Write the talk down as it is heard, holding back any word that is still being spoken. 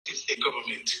is a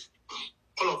government.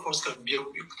 All of us can bear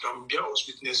us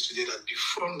witness today that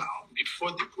before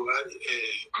the Buhari,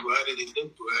 the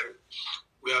late Buhari,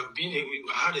 we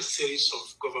had a series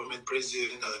of government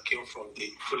presidents that came from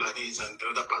the Fulanis and the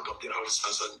other part of the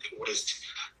Hausas and the West.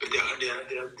 But there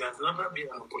has never been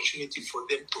an opportunity for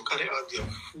them to carry out their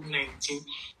full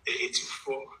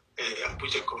 1984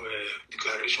 Abuja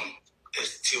declaration.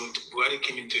 Still, Buhari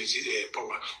came into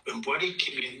power. When Buhari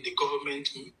came in, the government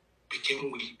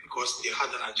became weak because they had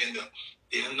an agenda.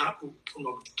 They are now open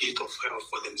up the gate of hell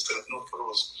for themselves, not for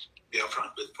us,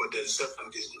 Biafra, but for themselves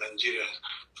and these Nigerians.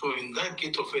 So in that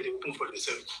gate of hell, they open for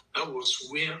themselves. That was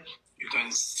where you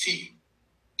can see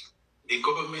the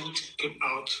government came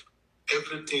out.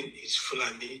 Everything is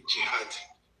Fulani jihad.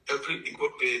 The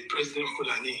President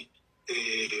Fulani,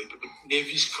 the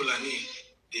Navy's Fulani,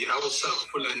 the Hausa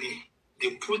Fulani,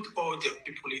 they put all their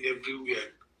people in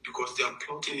everywhere because they are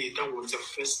plotting it. That was the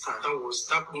first start. That was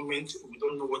that moment. We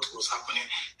don't know what was happening.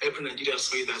 Every Nigerian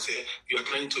saw it as you are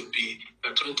trying to be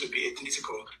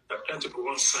ethnical. You are trying to be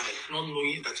one side, not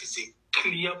knowing that it's a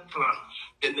clear plan.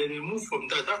 And then you move from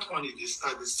that. That one is the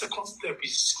start. The second step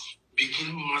is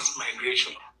begin mass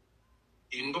migration.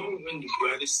 You know, when the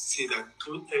Buhari say that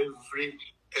to every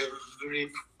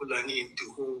Fulani in the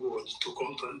whole world to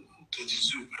come to the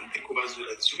zoo and take over zoo,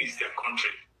 that zoo is their country.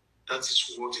 That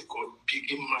is what they call big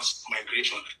mass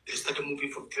migration. They started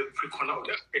moving from every corner of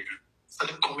the Africa,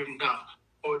 started coming down,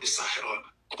 all the Sahel,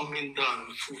 coming down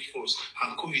in full force,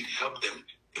 and COVID helped them.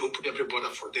 They opened every border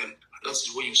for them, and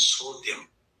that's when you saw them.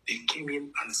 They came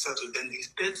in and settled. Then the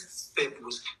third step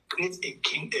was create an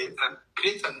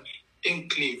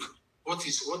enclave. What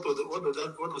does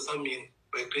that mean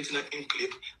by creating an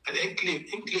enclave? An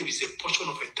enclave is a portion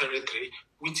of a territory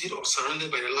within or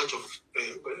surrounded by a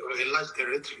large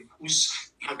territory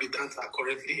whose inhabitants are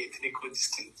currently ethnically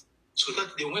distinct. So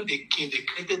that when they came, they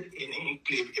created an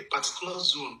enclave, a particular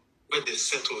zone where they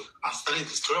settled and started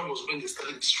destroying. Was when they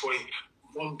started destroying,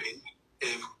 bombing,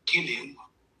 killing,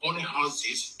 burning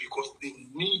houses because they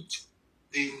need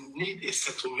a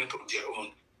settlement of their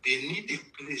own. They need a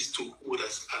place to hold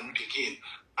us and begin.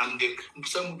 And they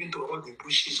start moving to all the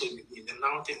bushes in the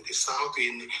north, in the south,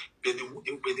 where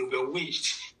they were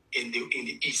waged in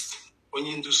the east. When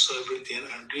you do so everything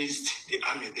and raised the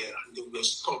army there, and they were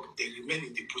stopped, they remained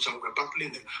in the bush and were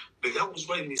battling them. But that was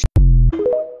why